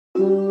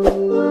Hello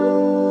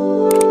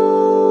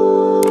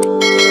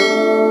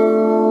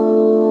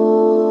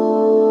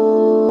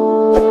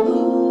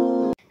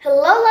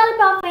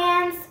Lollipop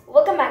fans!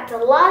 Welcome back to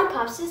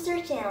Lollipop Sister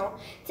Channel.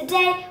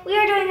 Today we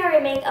are doing a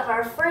remake of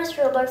our first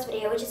Roblox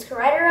video, which is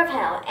Rider of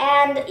Hell.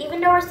 And even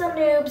though we're still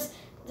noobs,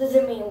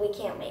 doesn't mean we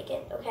can't make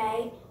it,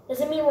 okay?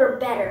 Doesn't mean we're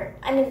better.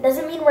 I mean,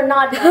 doesn't mean we're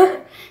not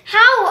better.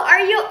 How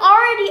are you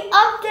already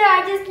up there?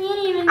 I just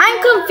can't even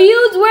I'm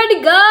confused where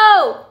to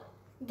go.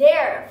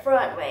 There,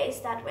 front ways,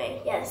 that way.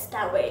 Yes,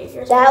 that way.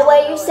 That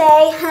way you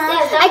say, huh?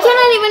 Yes, I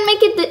cannot even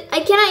make it.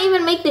 I cannot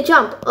even make the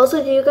jump.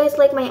 Also, do you guys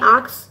like my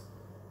ox?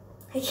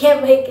 I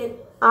can't make it.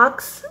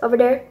 Ox over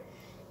there?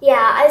 Yeah,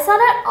 I saw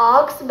that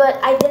ox, but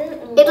I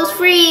didn't. It was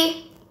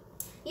free.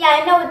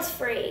 Yeah, I know it's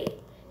free.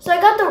 So I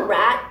got the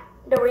rat.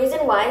 The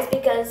reason why is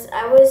because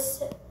I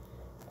was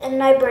in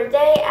my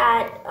birthday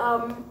at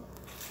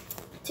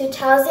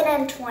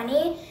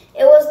 2020.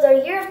 It was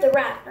the year of the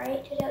rat,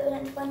 right?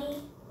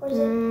 2020? Or is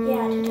it?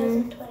 Yeah,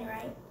 2020,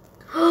 right?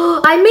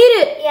 I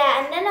made it! Yeah,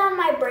 and then on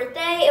my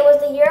birthday, it was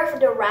the year of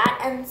the rat,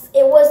 and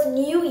it was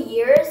New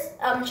Year's,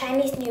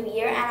 Chinese New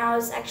Year, and I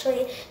was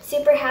actually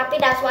super happy.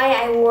 That's why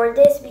I wore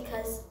this,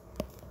 because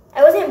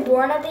I wasn't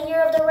born at the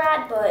year of the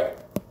rat, but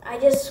I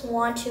just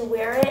want to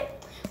wear it.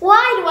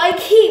 Why do I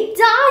keep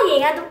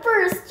dying at the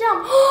first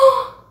jump?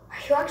 Are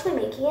you actually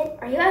making it?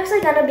 Are you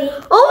actually gonna be?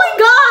 Oh my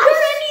gosh!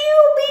 You're a newbie!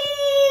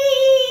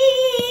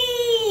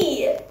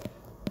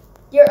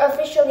 You're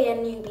officially a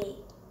newbie.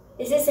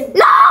 This isn't.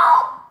 No!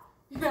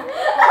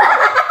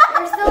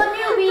 You're still a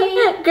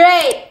newbie.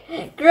 Great.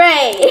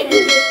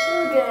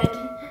 Good.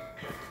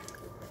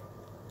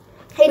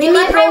 Hey, do you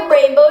like my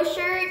rainbow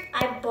shirt?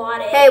 I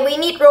bought it. Hey, we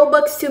need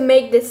Robux to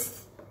make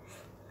this.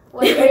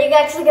 Wait, are you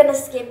actually gonna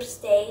skip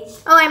stage?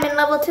 Oh, I'm in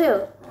level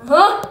 2.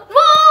 Huh?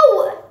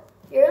 Whoa!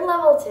 You're in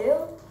level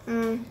 2?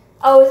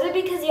 Oh, is it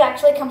because you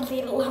actually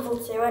completed level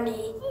 2 and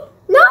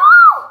No!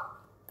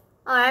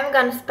 Oh, I'm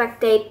gonna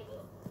spectate.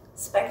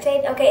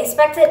 Spectate? Okay,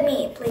 spectate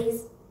me,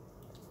 please.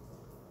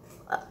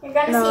 You're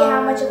gonna see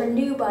how much of a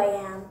noob I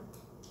am.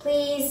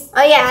 Please.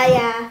 Oh,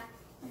 yeah.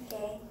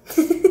 Okay.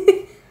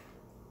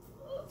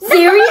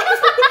 Seriously?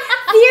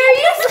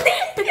 Seriously?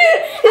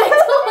 I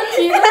told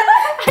you.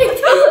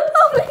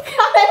 Oh my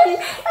god.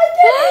 I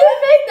can't even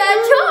make that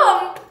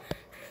jump.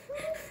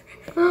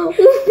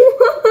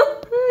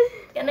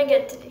 Gonna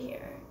get to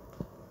here.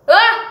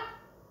 Ah!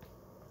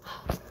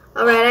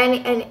 Alright, I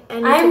need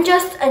I'm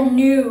just a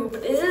noob.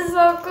 This is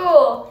so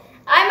cool.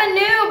 I'm a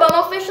noob. I'm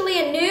officially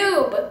a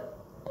noob.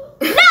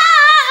 No!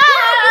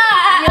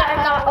 You're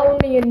not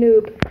only a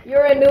noob.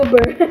 You're an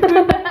Uber.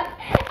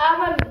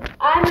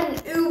 I'm an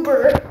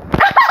Uber.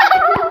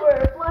 Uber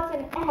plus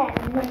an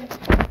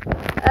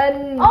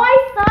N. Oh, I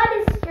saw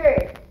this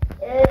shirt.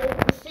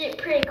 It's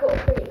pretty cool.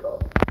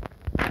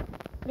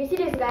 Do you see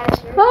this guy's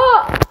shirt?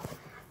 Oh,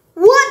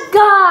 what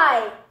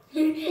guy?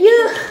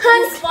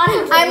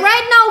 I'm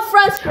right now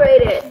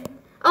frustrated.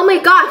 Oh my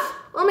gosh,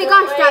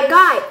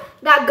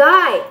 that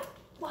guy.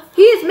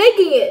 He is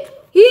making it.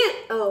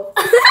 Oh.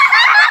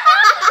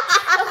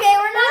 Okay,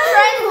 we're not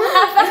trying to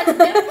laugh at him,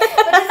 but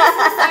this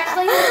is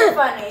actually super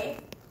funny.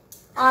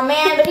 Aw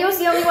man, but he was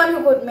the only one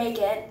who could make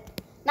it.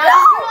 Now this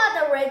girl at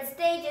the red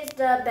stage is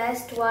the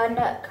best one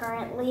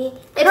currently.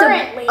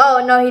 Oh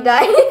no, he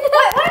died.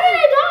 Why did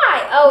I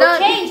die? Oh, No,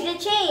 it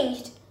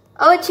changed.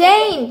 Oh, it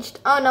changed.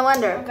 Oh, no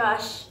wonder. Oh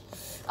gosh.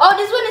 Oh,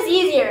 this one is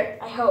easier,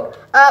 I hope.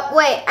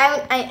 Wait,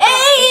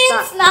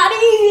 It's not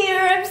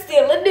easier. I'm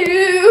still a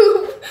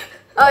noob.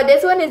 Oh,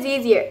 this one is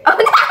easier. Oh,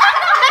 no.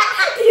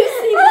 Do you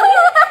see me?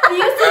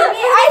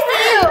 I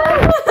see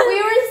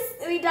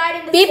you. We died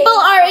in the People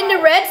same are in spot.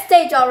 the red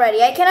stage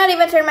already. I cannot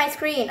even turn my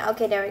screen.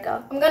 Okay, there we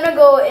go. I'm gonna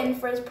go in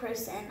first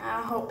person.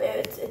 I hope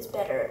it's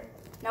better.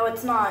 No,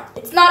 it's not.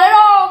 It's not at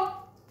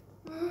all.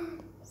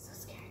 So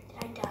scared. Did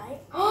I die?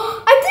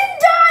 I didn't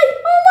die.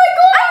 Oh my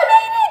god. I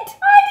made it.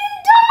 I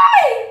didn't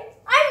die.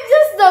 I'm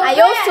just the best. I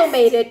also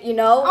made it, you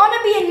know. I want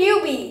to be a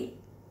newbie.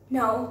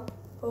 No.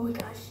 Oh my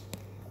gosh.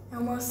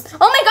 Almost.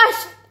 Oh my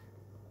gosh.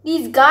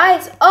 These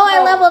guys. Oh,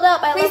 I leveled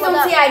up. Please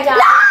don't say I died.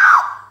 No!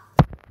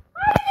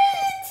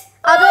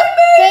 I did it.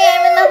 Hey,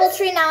 I'm in level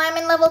 3 now. I'm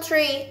in level 3.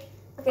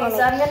 Okay,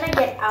 so I'm gonna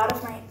get out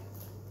of my.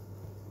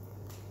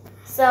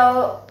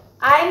 So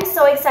I'm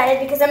so excited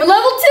because I'm in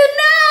level 2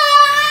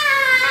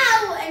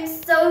 now. I'm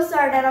so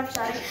sorry that I'm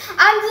shouting.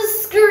 I'm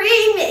just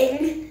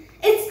screaming.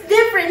 It's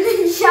different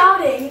than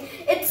shouting.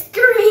 It's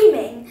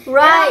screaming.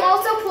 Right. And I'm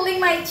also pulling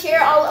my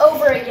chair all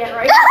over again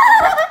right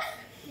now.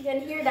 You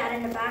can hear that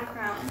in the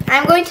background.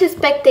 I'm going to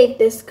spectate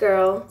this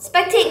girl.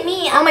 Spectate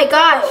me. Oh my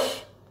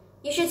gosh.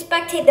 You should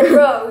spectate the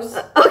pros.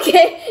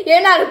 Okay,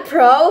 you're not a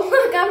pro.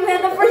 Look, I'm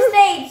at the first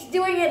stage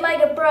doing it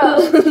like a pro.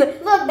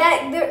 Look,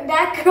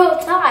 that girl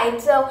died,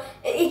 so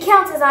it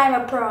counts as I'm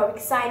a pro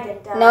because I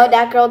didn't die. No,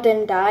 that girl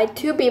didn't die.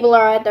 2 people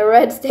are at the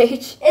red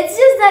stage. It's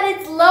just that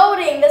it's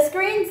loading. The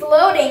screen's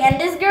loading, and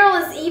this girl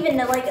is even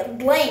like a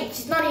blank.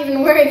 She's not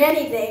even wearing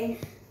anything.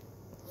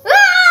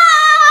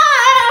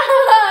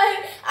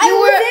 I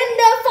was in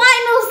the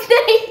final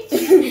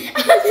stage.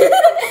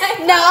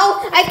 No,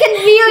 I can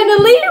see you in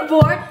the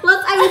leaderboard.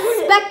 Plus, I was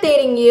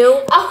spectating you.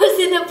 I was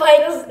in the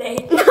final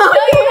stage. No,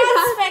 You're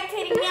not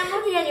spectating me. I'm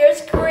looking at your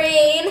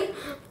screen.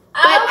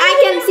 But I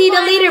can see the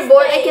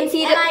leaderboard. I can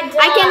see the.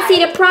 I can see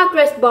the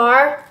progress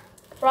bar.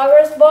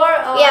 Progress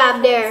bar? Oh, Yeah,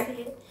 up there.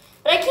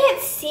 But I can't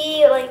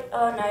see, like,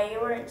 oh no, you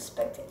weren't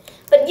spectating.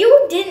 But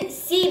you didn't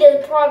see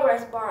the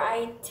progress bar,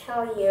 I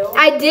tell you.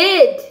 I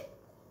did.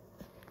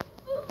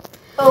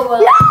 Oh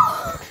well. No!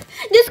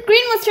 The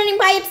screen was turning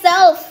by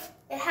itself.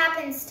 It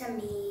happens to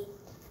me.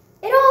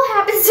 It all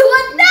happens to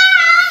us. No!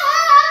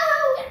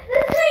 The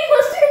screen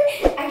was turning.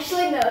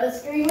 Actually, no, the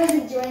screen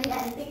wasn't doing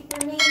anything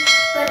for me.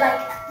 But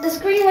like, the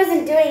screen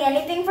wasn't doing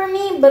anything for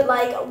me. But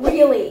like,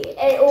 really,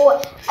 it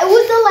was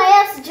the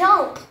last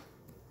jump.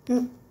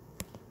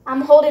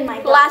 I'm holding my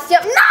gun. Last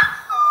jump.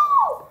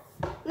 No!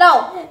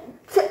 No.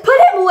 Put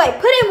him away.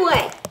 Put him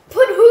away.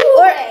 Put who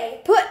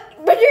away? Put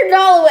your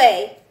doll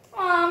away.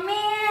 Aw,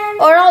 man.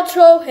 Or I'll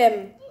throw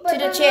him But to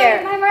the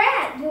chair. My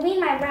rat. You mean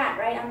my rat,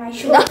 right? On my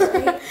shoulder.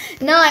 No,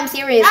 no, I'm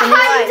serious.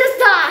 You just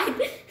died.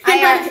 I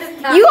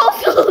just died. You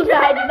also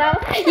died, you know?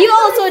 You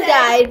also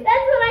died.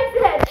 That's what I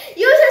said.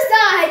 You just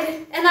died,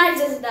 and I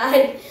just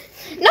died.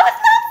 No,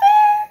 it's not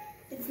fair.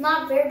 It's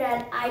not fair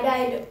that I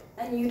died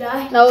and you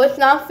died. No, it's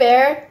not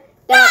fair.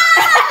 That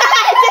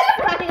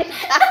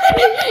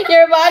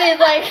your body is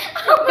like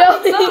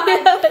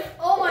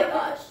Oh my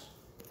gosh.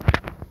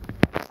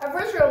 Our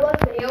first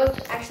Roblox video was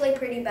actually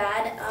pretty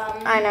bad.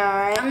 I know,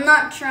 right? I'm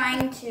not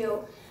trying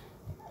to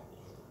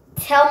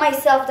tell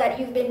myself that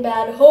you've been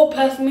bad. Oh,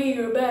 past me,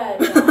 you're bad.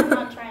 No, I'm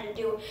not trying to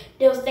do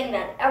those things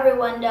that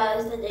everyone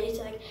does. That they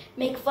just like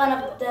make fun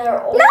of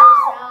their old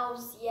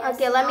selves. Yes.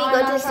 Okay, let me No, go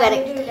I'm to not trying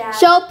settings. do that.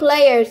 Show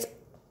players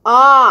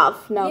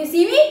off. No. You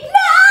see me? No!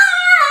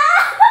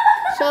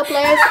 Show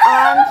players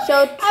on.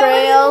 Show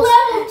trails.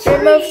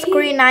 Remove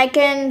screen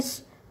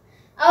icons.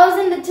 I was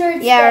in the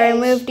third Yeah, stage.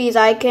 remove these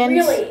icons.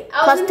 Really?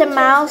 I was in the Custom third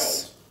mouse.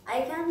 stage.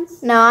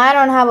 Icons? No, I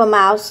don't have a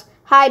mouse.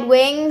 Hide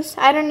wings.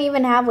 I don't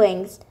even have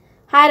wings.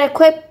 Hide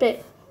equip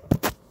it.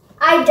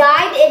 I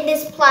died in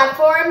this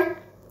platform.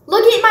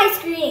 Look at my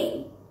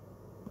screen.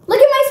 Look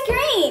at my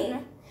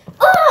screen.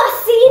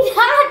 Oh, see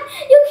that?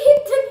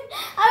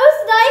 I was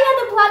dying at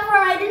the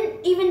platform. I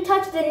didn't even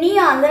touch the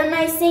neon. Then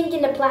I sank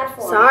in the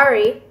platform.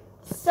 Sorry.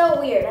 So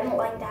weird. I don't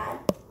like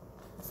that.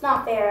 It's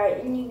not fair. I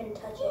didn't even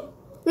touch it.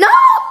 No!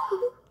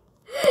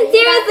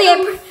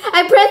 Seriously,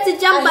 I pressed the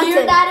jump button. I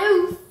hear that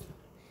oof.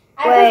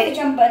 I pressed the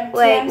jump button too.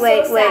 I'm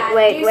so sad.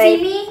 Do you see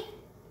me?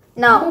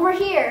 No. I'm over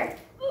here.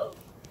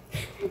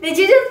 Did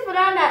you just put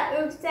on that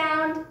oof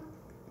sound?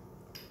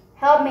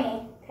 Help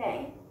me.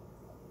 Okay.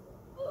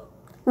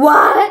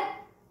 What?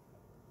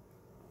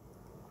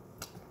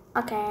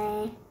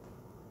 Okay.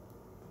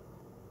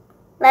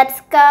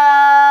 Let's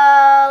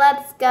go.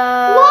 Let's go.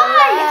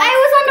 Why? I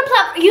was on the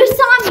platform. You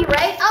saw me,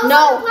 right? I was on the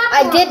No, platform. I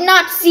did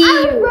not see I was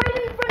you. right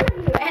in front of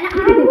you, and I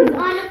was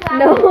on the platform.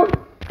 No.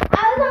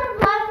 I was on the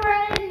platform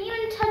and I didn't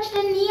even touch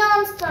the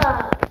neon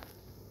stuff.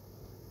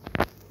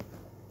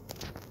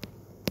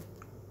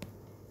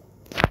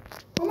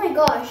 Oh my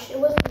gosh, it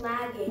was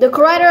lagging. The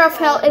creator of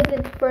hell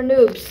isn't for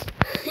noobs.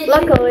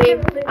 Luckily,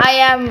 I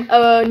am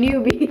a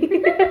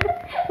newbie.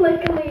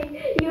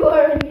 Luckily, you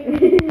are a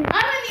newbie.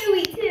 I'm a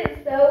newbie too,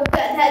 so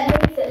that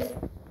makes us.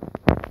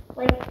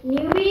 Like,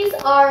 newbies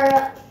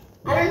are.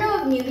 I don't know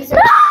if newbies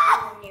are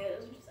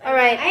noobs. All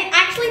right. I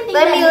actually think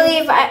Let that me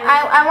leave.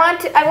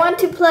 I want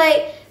to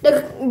play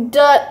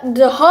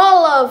the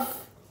hall of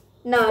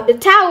the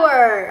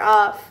tower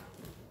of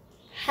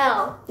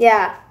hell.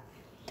 yeah.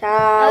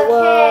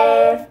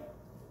 Tower.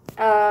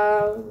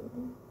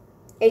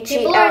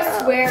 People are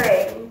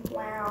swearing.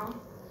 Wow.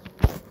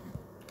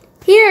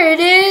 Here it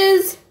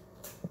is.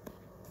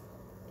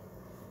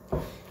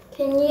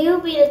 Can you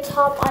be the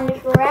top on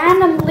this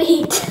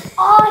randomly?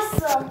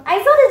 Awesome.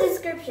 I saw the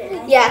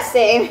description. Yeah,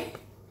 same.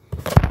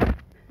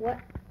 What?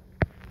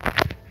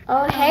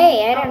 Oh,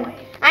 hey, I don't.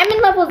 I'm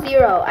in level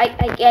 0. I.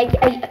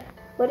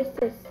 What is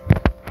this?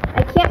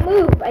 I can't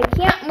move. I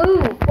can't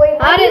move. Wait,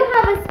 why do you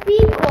have a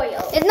speed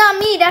coil? It's not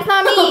me. That's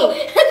not me.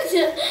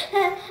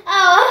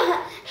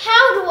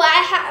 How do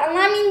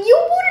I mean, you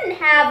wouldn't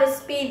have a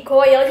speed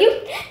coil. You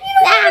don't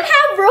even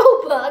have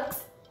Robux.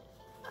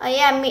 Oh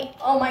yeah, me.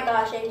 Oh my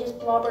gosh, I just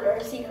blubbered our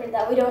secret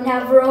that we don't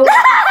have Robux.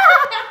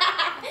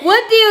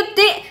 What do you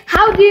think?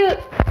 How do you?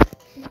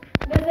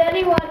 Does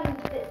anyone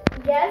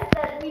guess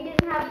that we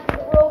didn't have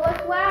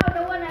Robux? Wow,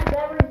 no one has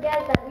ever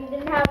guessed that we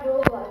didn't have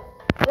Robux.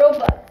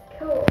 Robux,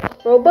 cool.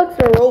 Robux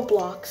or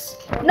Roblox?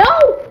 No!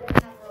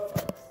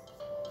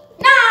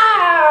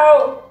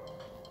 No!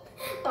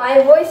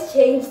 My voice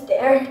changed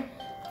there.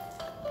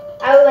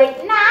 I was like,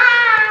 no!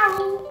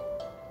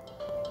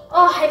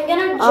 Oh, I'm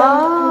gonna jump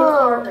in the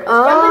corners.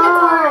 Jump in the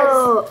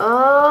corners.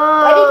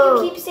 Why did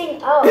you keep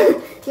saying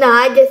oh? No,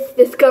 I just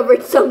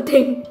discovered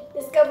something.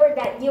 Discovered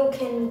that you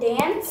can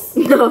dance?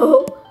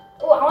 No.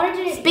 Oh, I wanted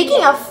to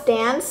Speaking of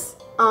dance,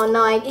 oh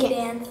no, I can't.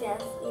 E-dance,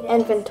 yes. E-dance.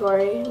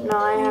 Inventory. No,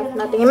 I have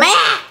nothing in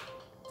my.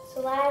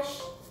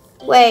 Slash.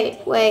 Wait.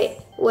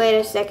 Wait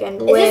a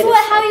second. Is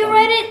this how you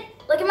write it?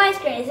 Look at my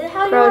screen. Is it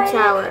how you write it?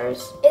 Pro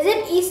Towers. Is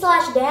it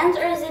E/dance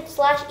or is it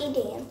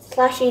 /E-dance?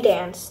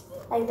 /E-dance.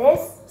 Like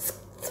this?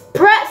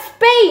 Press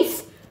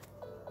space.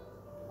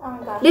 Oh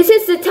my gosh. This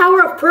is the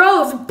Tower of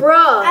Pros, bro.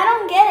 I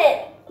don't get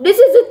it. This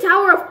is the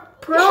Tower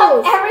of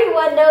Pros.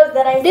 Everyone knows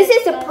that I. This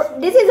is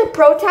a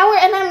pro tower,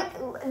 and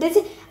there's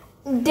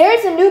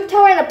a noob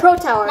tower and a pro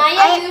tower. Now you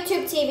have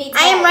YouTube TV.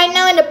 I am right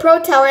now in the pro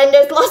tower, and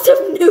there's lots of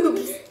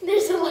noobs.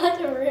 There's a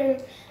lot of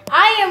room.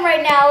 I am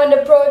right now in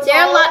the pro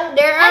tower.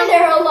 There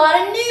are a lot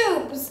of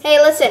noobs. Hey,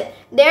 listen.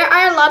 There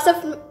are lots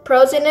of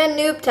pros in the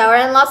noob tower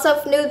and lots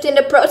of noobs in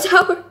the pro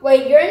tower.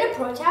 Wait, you're in the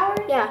pro tower?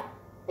 Yeah.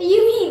 What do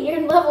you mean? You're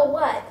in level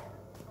what?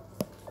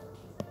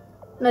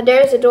 No,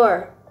 there's a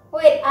door.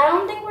 Wait, I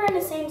don't think we're in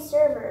the same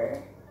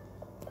server.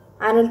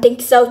 I don't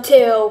think so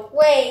too.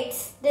 Wait,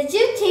 did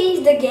you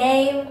change the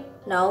game?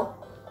 No.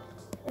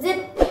 Is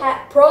it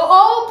pro?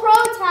 Oh, pro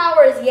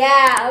towers,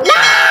 yeah.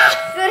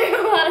 There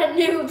are a lot of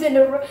noobs in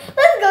the room.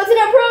 Let's go to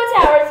the pro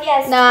towers,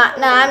 yes. Nah,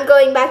 I'm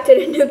going back to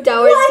the noob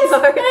towers.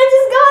 What? I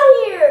just got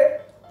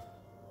here.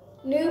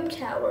 Noob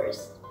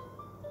towers.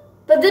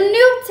 But the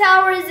noob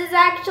towers is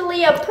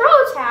actually a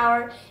pro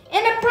tower.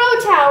 And a pro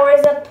tower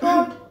is a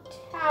pro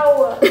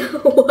tower.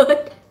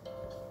 What?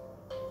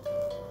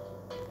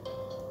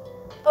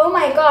 Oh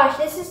my gosh,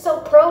 this is so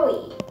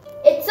pro-y.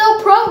 It's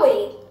so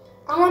pro-y.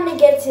 I want to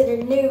get to the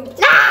noob.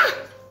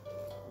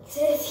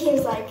 It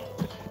seems like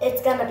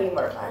it's gonna be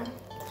more fun.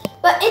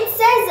 But it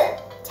says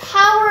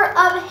Tower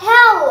of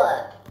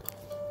Hell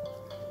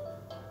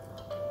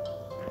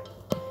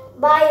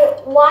by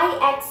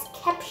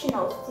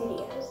YXceptional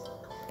Studios.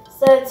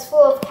 So it's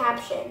full of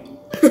caption.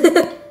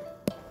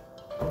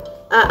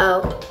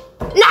 Uh-oh.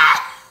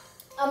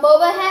 I'm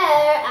over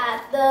here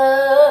at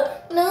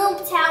the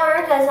noob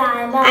tower because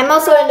I'm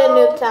also in the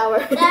noob tower.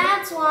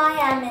 That's why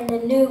I'm in the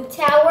noob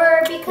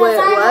tower because Wait,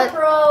 I'm what? a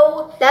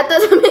pro. That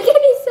doesn't make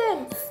any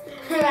sense.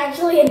 I'm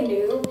actually a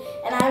noob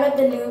and I'm at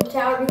the noob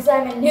tower because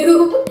I'm a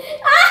noob.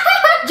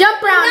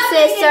 Jump around, Does that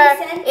make any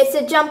sister. sense? It's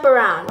a jump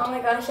around. Oh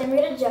my gosh, I'm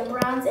good at jump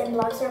arounds in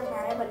Luxor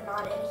Planet, but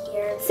not in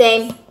here.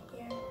 Same.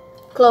 Here.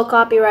 Clo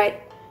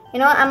copyright. You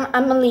know what?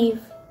 I'm gonna leave.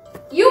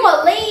 You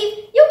will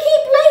leave? You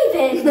keep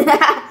leaving.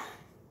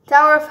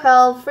 Tower of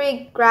Hell,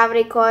 free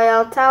gravity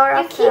coil, Tower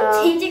You of keep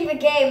Hell. changing the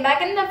game.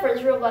 Back in the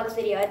first Roblox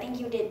video, I think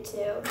you did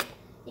too.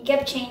 You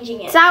kept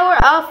changing it. Tower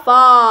of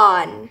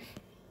Fun.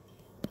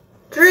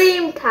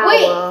 Dream Tower.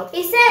 Wait,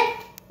 he said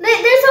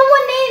there's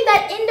someone named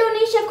that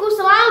Indonesia ku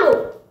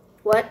selalu.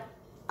 What?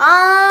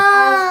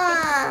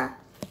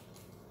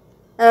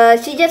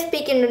 She just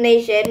speak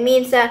Indonesian. It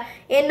means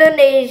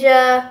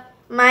Indonesia,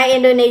 my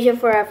Indonesia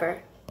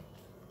forever.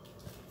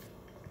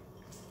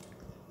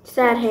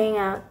 Sad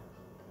hangout.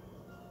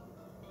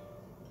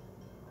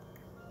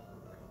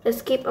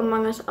 Escape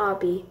Among Us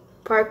obby.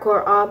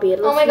 Parkour obby.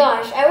 Oh my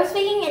gosh, I was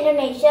speaking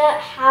Indonesia,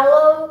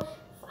 hello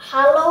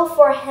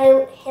for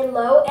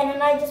hello, and then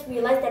I just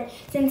realized that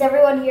since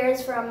everyone here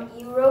is from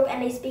Europe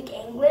and they speak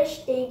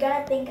English, they're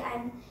gonna think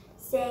I'm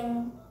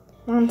saying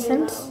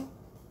nonsense. Halo.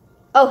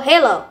 Oh,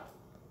 Halo.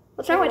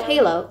 What's wrong with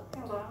Halo?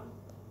 Hello.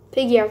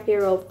 Piggy of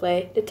Hero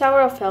play. The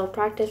Tower of Hell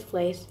practice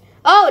place.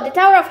 Oh, the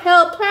Tower of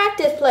Hell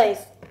practice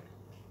place.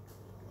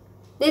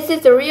 This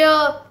is the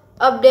real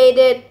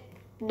updated.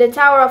 The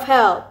Tower of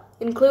Hell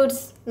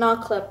includes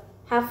not clip.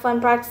 Have fun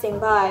practicing.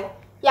 Bye.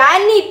 Yeah,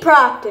 I need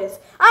practice.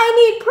 I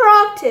need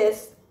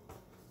practice.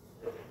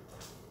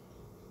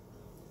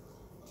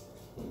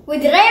 Wait,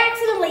 did I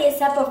accidentally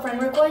accept a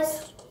friend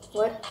request?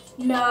 What?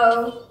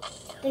 No.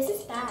 This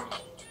is bad.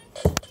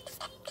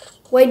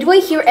 Wait, do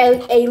I hear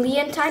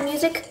alien time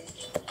music?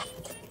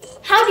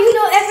 How do you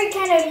know every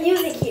kind of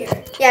music here?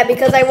 Yeah,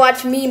 because I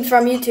watch memes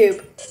from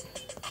YouTube.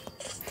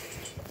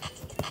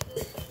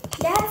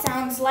 That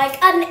sounds like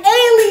an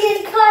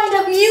alien kind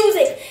of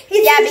music.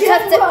 It's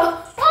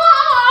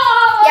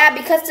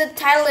because the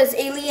title is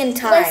Alien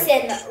Time.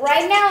 Listen,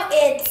 right now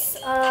it's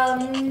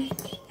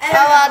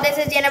this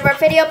is the end of our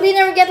video. Please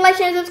don't forget to like,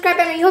 share, and subscribe.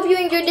 And we hope you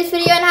enjoyed this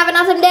video and have an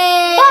awesome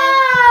day.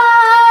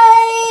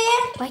 Bye.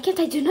 Why can't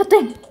I do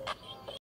nothing?